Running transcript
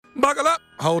Buckle up.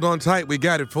 Hold on tight. We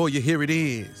got it for you. Here it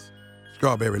is.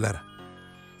 Strawberry letter.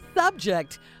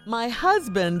 Subject, my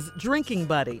husband's drinking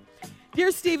buddy. Dear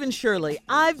Stephen Shirley,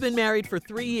 I've been married for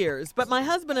 3 years, but my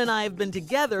husband and I have been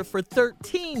together for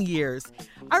 13 years.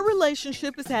 Our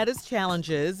relationship has had its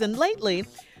challenges, and lately,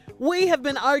 we have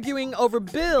been arguing over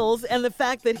bills and the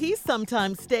fact that he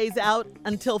sometimes stays out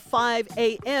until 5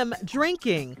 a.m.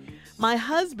 drinking. My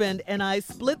husband and I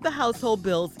split the household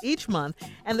bills each month,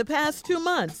 and the past 2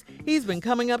 months, he's been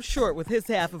coming up short with his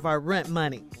half of our rent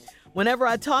money. Whenever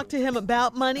I talk to him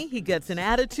about money, he gets an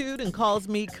attitude and calls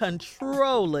me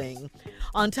controlling.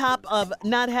 On top of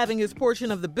not having his portion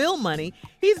of the bill money,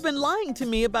 he's been lying to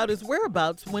me about his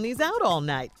whereabouts when he's out all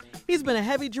night. He's been a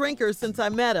heavy drinker since I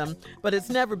met him, but it's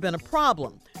never been a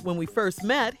problem. When we first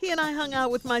met, he and I hung out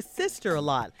with my sister a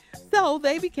lot, so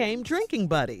they became drinking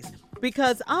buddies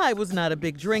because I was not a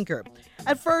big drinker.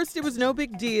 At first, it was no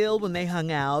big deal when they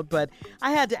hung out, but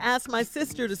I had to ask my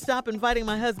sister to stop inviting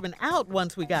my husband out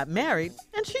once we got married,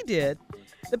 and she did.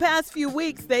 The past few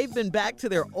weeks, they've been back to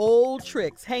their old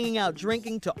tricks, hanging out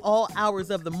drinking to all hours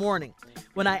of the morning.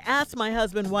 When I asked my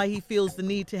husband why he feels the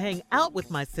need to hang out with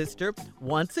my sister,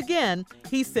 once again,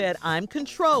 he said I'm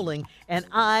controlling and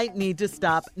I need to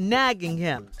stop nagging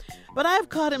him. But I've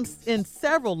caught him in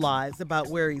several lies about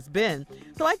where he's been,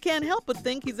 so I can't help but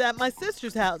think he's at my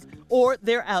sister's house or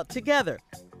they're out together.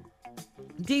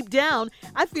 Deep down,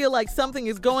 I feel like something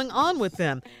is going on with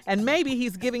them, and maybe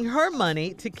he's giving her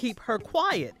money to keep her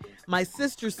quiet. My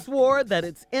sister swore that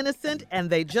it's innocent and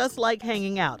they just like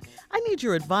hanging out. I need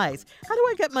your advice. How do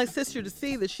I get my sister to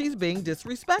see that she's being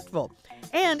disrespectful?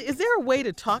 And is there a way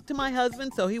to talk to my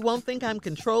husband so he won't think I'm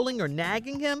controlling or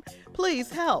nagging him?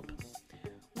 Please help.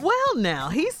 Well, now,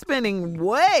 he's spending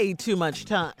way too much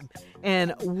time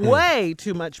and way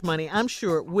too much money, I'm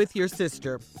sure, with your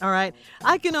sister, all right?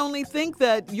 I can only think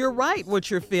that you're right, what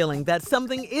you're feeling, that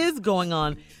something is going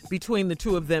on between the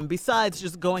two of them besides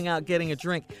just going out getting a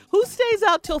drink. Who stays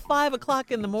out till 5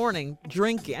 o'clock in the morning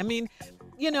drinking? I mean,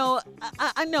 you know,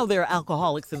 I know there are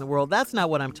alcoholics in the world. That's not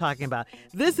what I'm talking about.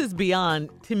 This is beyond,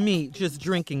 to me, just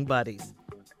drinking buddies.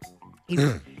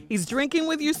 He's drinking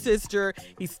with your sister.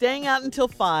 He's staying out until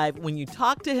 5. When you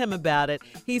talk to him about it,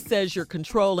 he says you're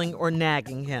controlling or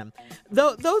nagging him.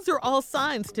 Those are all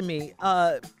signs to me.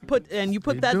 Put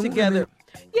that together.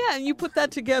 Yeah, and you put that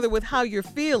together with how you're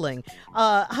feeling.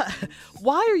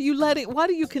 Why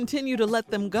do you continue to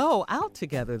let them go out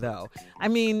together, though? I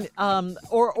mean,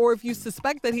 or if you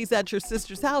suspect that he's at your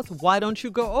sister's house, why don't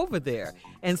you go over there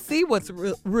and see what's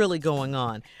really going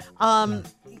on?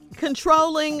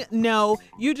 Controlling, no.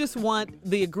 You just want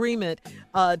the agreement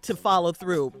to follow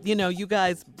through. You know, you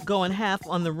guys going half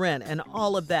on the rent and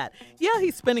all of that. Yeah,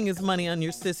 he's spending his money on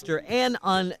your sister and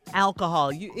on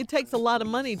alcohol. It takes a lot of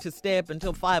money to stay up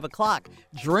until 5 o'clock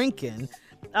drinking.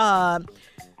 So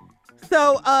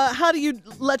how do you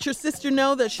let your sister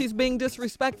know that she's being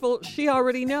disrespectful? She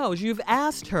already knows. You've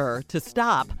asked her to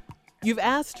stop. You've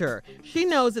asked her. She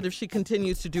knows that if she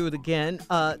continues to do it again,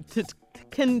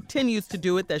 continues to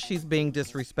do it, that she's being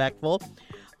disrespectful.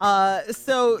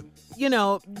 So, you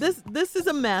know, this is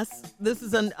a mess. This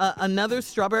is another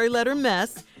strawberry letter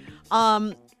mess.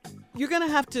 You're going to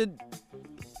have to,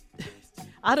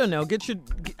 I don't know,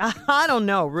 I don't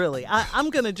know, really.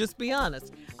 I'm going to just be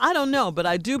honest. I don't know, but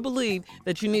I do believe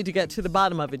that you need to get to the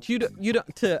bottom of it. You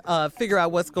don't to figure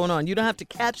out what's going on. You don't have to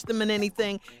catch them in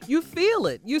anything. You feel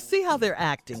it. You see how they're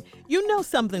acting. You know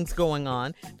something's going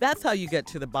on. That's how you get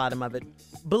to the bottom of it.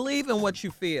 Believe in what you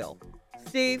feel.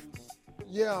 Steve?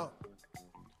 Yeah.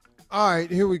 All right,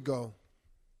 here we go.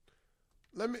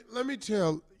 Let me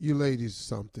tell you ladies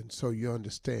something so you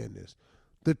understand this.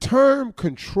 The term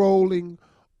controlling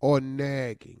or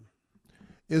nagging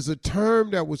is a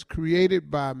term that was created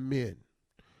by men.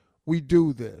 We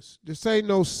do this. This ain't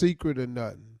no secret or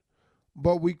nothing.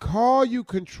 But we call you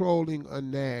controlling or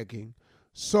nagging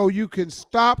so you can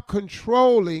stop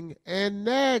controlling and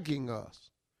nagging us.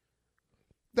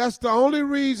 That's the only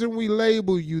reason we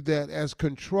label you that as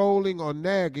controlling or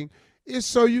nagging is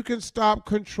so you can stop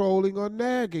controlling or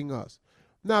nagging us.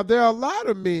 Now, there are a lot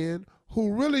of men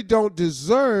who really don't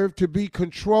deserve to be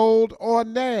controlled or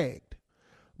nagged.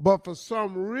 But for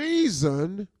some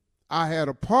reason, I had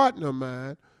a partner of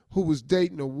mine who was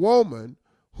dating a woman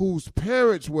whose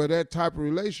parents were that type of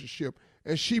relationship,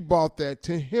 and she brought that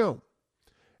to him.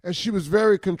 And she was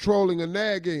very controlling and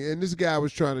nagging, and this guy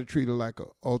was trying to treat her like an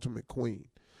ultimate queen.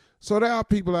 So there are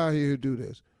people out here who do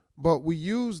this. But we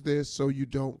use this so you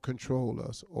don't control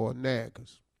us or nag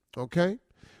us, okay?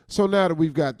 So now that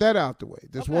we've got that out the way,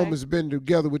 this woman's been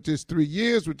together with this 3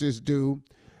 years with this dude,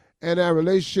 and that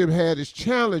relationship had its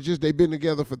challenges. They've been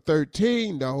together for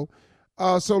 13, though.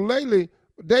 So lately,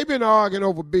 they've been arguing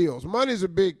over bills. Money's a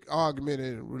big argument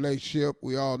in a relationship.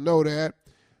 We all know that.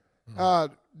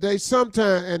 They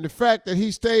sometimes, and the fact that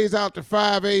he stays out to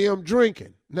 5 a.m.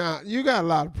 drinking. Now, you got a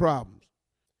lot of problems.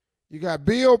 You got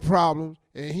bill problems,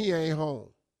 and he ain't home.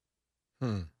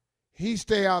 He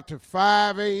stay out to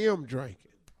 5 a.m.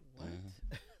 drinking.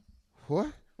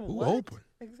 What? Who open?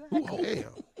 Exactly. Who open?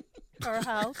 Damn. Our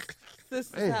house,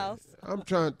 sister's Man, house. I'm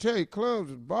trying to tell you,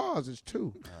 clubs and bars is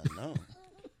too. I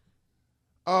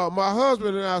know. My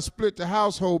husband and I split the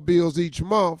household bills each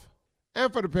month,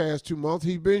 and for the past 2 months,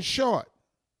 he's been short.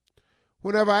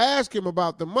 Whenever I ask him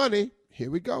about the money, here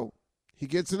we go. He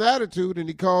gets an attitude and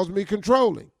he calls me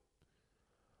controlling.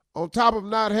 On top of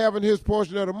not having his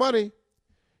portion of the money,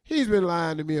 he's been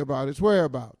lying to me about his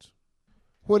whereabouts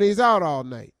when he's out all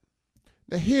night.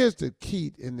 Now, here's the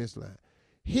key in this line.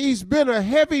 He's been a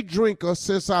heavy drinker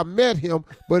since I met him,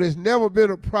 but it's never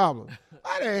been a problem.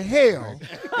 Why the hell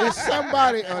is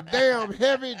somebody a damn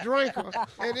heavy drinker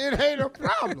and it ain't a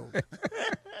problem?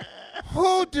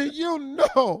 Who do you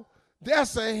know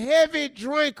that's a heavy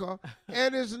drinker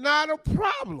and it's not a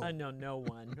problem? I know no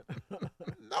one.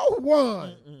 No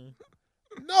one.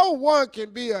 No one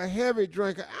can be a heavy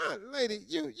drinker. Lady,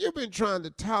 you've been trying to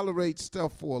tolerate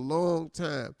stuff for a long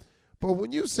time. But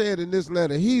when you said in this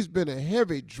letter, he's been a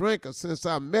heavy drinker since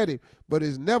I met him, but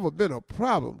it's never been a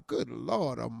problem. Good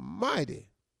Lord Almighty.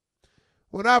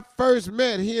 When I first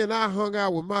met, he and I hung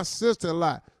out with my sister a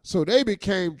lot. So they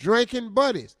became drinking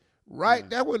buddies. Right?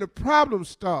 That's when the problem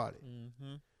started.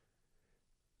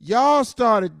 Y'all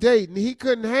started dating. He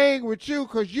couldn't hang with you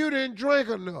because you didn't drink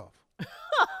enough.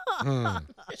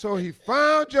 So he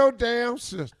found your damn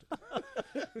sister.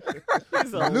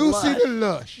 Lucy the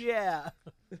Lush. Yeah.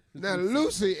 Now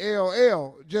Lucy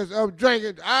LL just up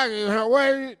drinking. I her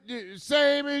way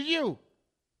same as you.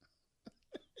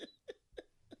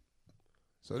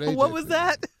 So they What was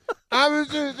that? I was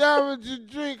just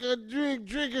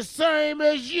drinking same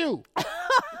as you.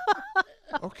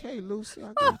 Okay, Lucy,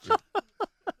 I got you.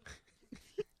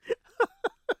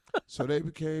 So they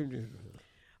became.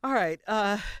 All right.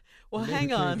 Well,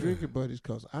 hang on. Drinking buddies,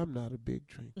 because I'm not a big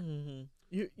drinker.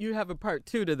 You have a part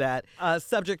 2 to that.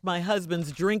 Subject: my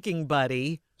husband's drinking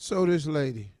buddy. So this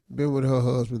lady been with her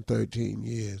husband 13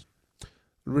 years.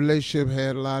 The relationship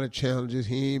had a lot of challenges.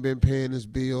 He ain't been paying his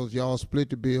bills. Y'all split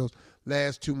the bills.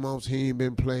 Last 2 months he ain't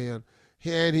been playing.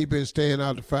 He been staying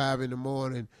out to 5 in the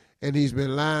morning, and he's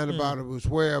been lying about his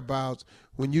whereabouts.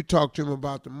 When you talk to him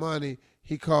about the money,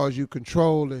 he calls you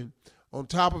controlling. On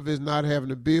top of his not having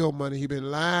the bill money, he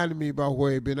been lying to me about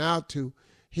where he been out to.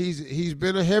 He's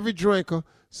been a heavy drinker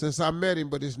since I met him,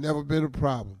 but it's never been a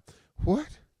problem.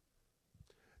 What?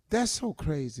 That's so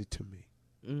crazy to me.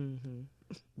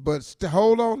 But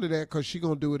hold on to that, because she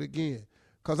going to do it again.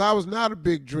 Because I was not a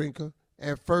big drinker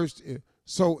at first.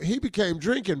 So he became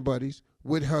drinking buddies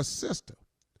with her sister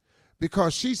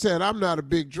because she said, I'm not a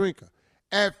big drinker.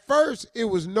 At first, it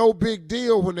was no big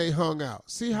deal when they hung out.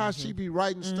 See how she be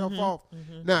writing stuff off?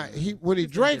 Now, when he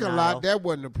drank a lot, that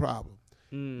wasn't a problem.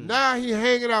 Now he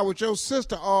hanging out with your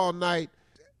sister all night.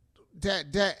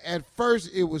 That at first,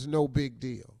 it was no big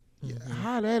deal.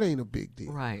 How that ain't a big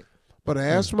deal? Right. But I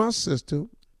asked my sister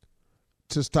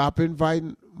to stop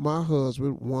inviting my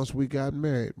husband once we got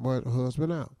married, my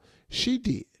husband out. She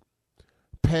did.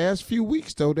 Past few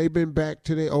weeks, though, they've been back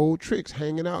to their old tricks,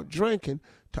 hanging out, drinking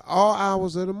to all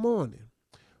hours of the morning.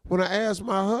 When I asked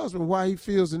my husband why he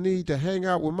feels the need to hang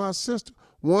out with my sister,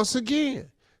 once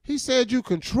again, he said you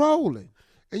controlling,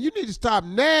 and you need to stop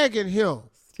nagging him.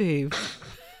 Steve.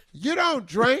 You don't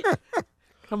drink.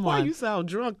 Come Why on. you sound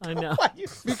drunk? I know.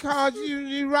 Because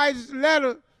you write a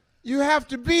letter, you have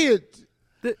to be it.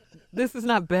 This is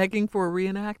not begging for a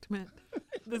reenactment.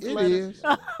 This It letter. is.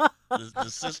 The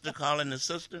sister calling the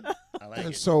sister? I like And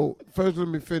it. so, first let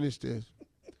me finish this.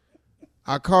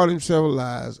 I called him several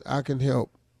lies. I can't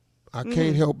help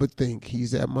but think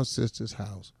he's at my sister's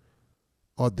house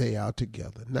or they out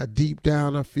together. Now, deep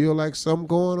down, I feel like something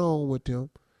going on with them.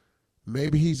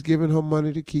 Maybe he's giving her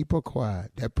money to keep her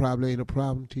quiet. That probably ain't a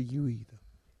problem to you either.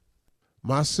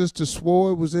 My sister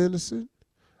swore it was innocent.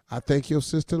 I think your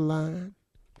sister lying.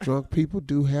 Drunk people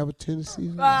do have a tendency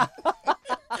to lie.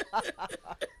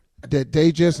 That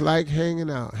they just like hanging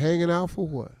out. Hanging out for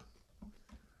what?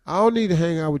 I don't need to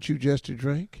hang out with you just to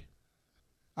drink.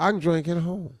 I can drink at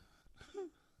home.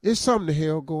 There's something the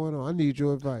hell going on. I need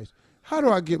your advice. How do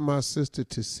I get my sister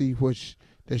to see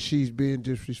that she's being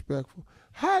disrespectful?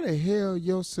 How the hell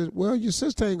your sister? Well, your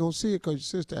sister ain't gonna see it because your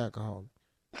sister alcoholic.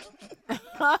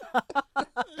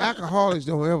 Alcoholics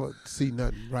don't ever see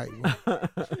nothing right.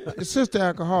 His sister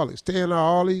alcoholic, staying out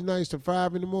all these nights till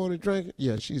 5 in the morning drinking.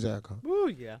 Yeah, she's alcoholic. Ooh,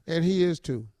 yeah. And he is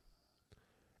too.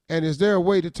 And is there a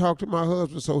way to talk to my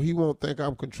husband so he won't think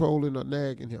I'm controlling or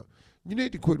nagging him? You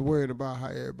need to quit worrying about how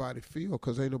everybody feel,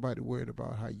 because ain't nobody worried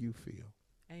about how you feel.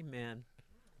 Amen.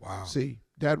 Wow. See,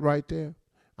 that right there?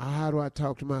 How do I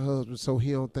talk to my husband so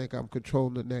he don't think I'm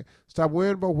controlling or nagging? Stop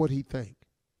worrying about what he think.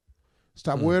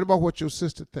 Stop worrying about what your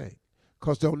sister think,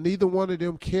 because don't neither one of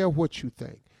them care what you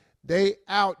think. They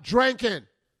out drinking.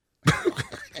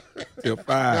 Till 5.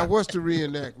 Now, what's the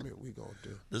reenactment we going to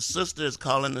do? The sister is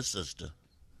calling the sister.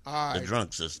 All The right.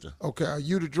 drunk sister. Okay, are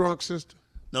you the drunk sister?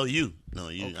 No, you. No,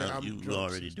 you. Okay, I'm You drunk,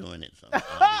 already sister. doing it. So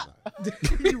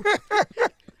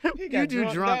You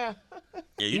do drunk.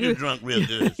 yeah, you do drunk real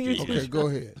good. Steve. Okay, go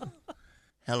ahead.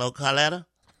 Hello, Carletta.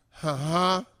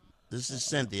 Uh-huh. This is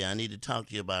Cynthia. I need to talk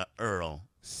to you about Earl,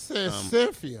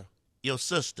 Cynthia. your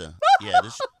sister. Yeah,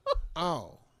 this.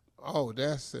 Oh,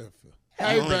 that's Cynthia. You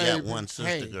Hey, only got baby. one sister,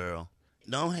 Hey. girl.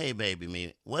 Don't hey baby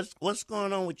me. What's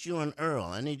going on with you and Earl?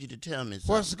 I need you to tell me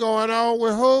something. What's going on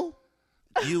with who?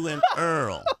 You and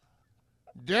Earl.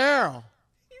 Daryl.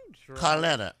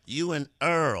 Carletta, you and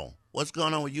Earl. What's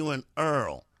going on with you and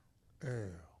Earl?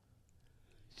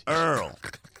 Earl.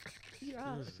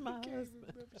 My husband.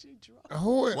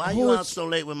 Who? Why who you out is- so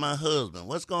late with my husband?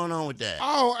 What's going on with that?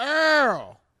 Oh,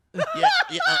 Earl.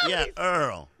 Yeah,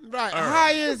 Earl. Right. Earl. How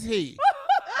is he?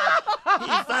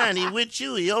 He's fine. He with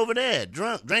you. He over there,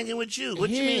 drunk, drinking with you. What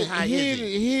you mean? How is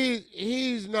he?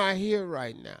 He's not here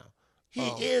right now. He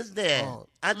is there. oh.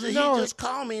 He No. just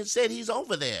called me and said he's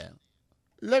over there.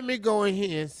 Let me go in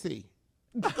here and see.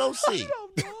 Go see.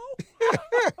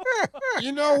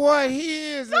 You know what?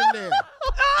 He is in there.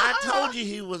 I told you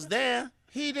he was there.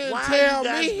 He didn't Why tell you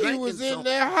guys me he drinking was in so-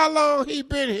 there. How long he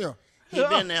been here? He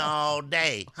been there all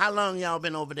day. How long y'all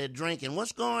been over there drinking?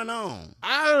 What's going on?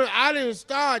 I didn't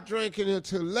start drinking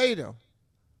until later.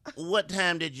 What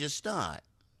time did you start?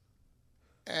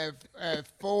 At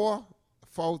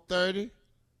 4:30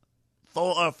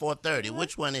 4 or 4:30?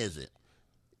 Which one is it?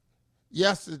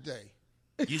 yesterday.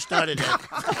 You started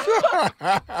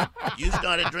You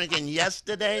started drinking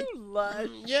yesterday? Lush.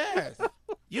 Yes.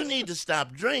 You need to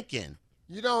stop drinking.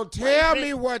 You don't tell drink-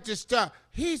 me what to stop.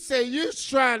 He said you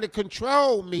trying to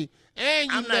control me, and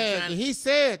you I'm not nagging. trying- He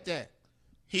said that.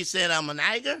 He said I'm a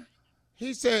nigger?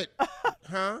 He said,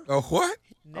 huh? Oh, what?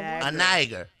 A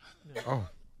nigger. Oh.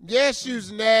 Yes,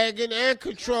 you's nagging and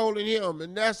controlling him,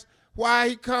 and that's why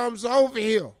he comes over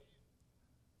here.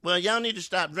 Well, y'all need to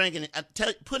stop drinking.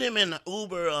 Put him in an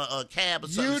Uber or a cab or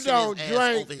something. You send don't his ass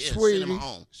over drink, here, send sweetie. him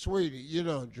home. Sweetie, you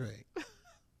don't drink.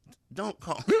 Don't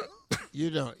call You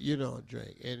don't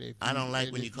drink. And if I don't like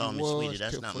and when if you call me was sweetie.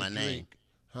 That's to not for my name. drink,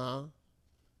 huh?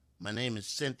 My name is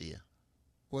Cynthia.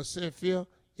 Well, Cynthia,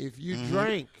 if you Mm-hmm.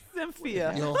 drank,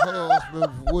 Cynthia. your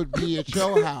husband would be at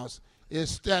your house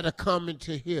instead of coming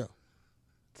to here.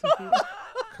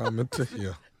 Coming to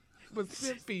here. But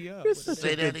Cynthia.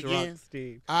 Say that again.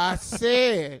 Steve. I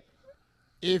said,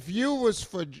 if you was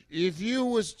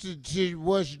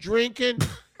drinking,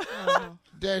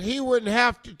 that he wouldn't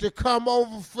have to come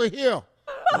over for here.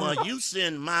 Well, you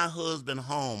send my husband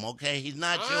home, okay? He's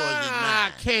not yours, he's I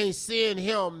mine. can't send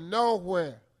him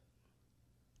nowhere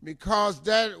because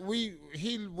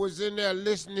he was in there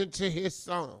listening to his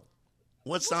song.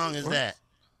 What song is that?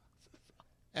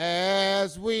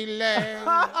 As we lay,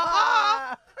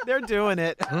 They're doing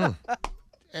it.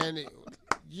 and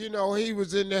he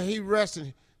was in there. He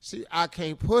resting. See, I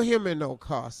can't put him in no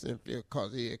car, Cynthia,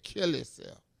 because he'll kill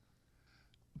himself.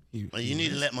 Well, you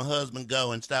need to let my husband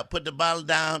go and stop. Put the bottle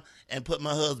down and put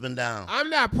my husband down. I'm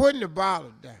not putting the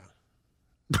bottle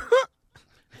down.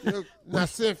 Look, now,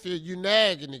 Cynthia, you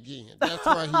nagging again. That's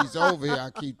why he's over here. I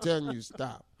keep telling you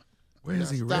stop. Where's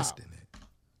he stop. resting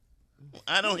at?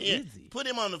 I don't hear. Put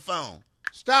him on the phone.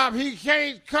 Stop. He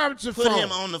can't come to Put phone.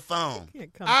 him on the phone.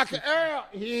 Can't come I can, Earl,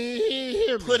 he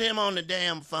hear me. Put him on the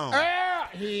damn phone. Earl,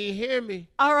 he hear me.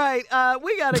 All right,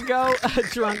 we gotta go,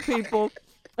 drunk people.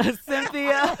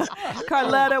 Cynthia,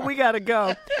 Carletta, we gotta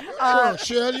go.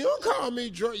 Shirley, you don't call me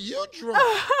drunk. You drunk.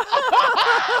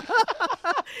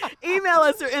 Email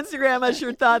us or Instagram us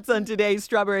your thoughts on today's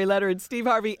Strawberry Letter at Steve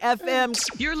Harvey FM.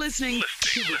 You're listening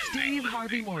to the Steve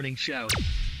Harvey Morning Show.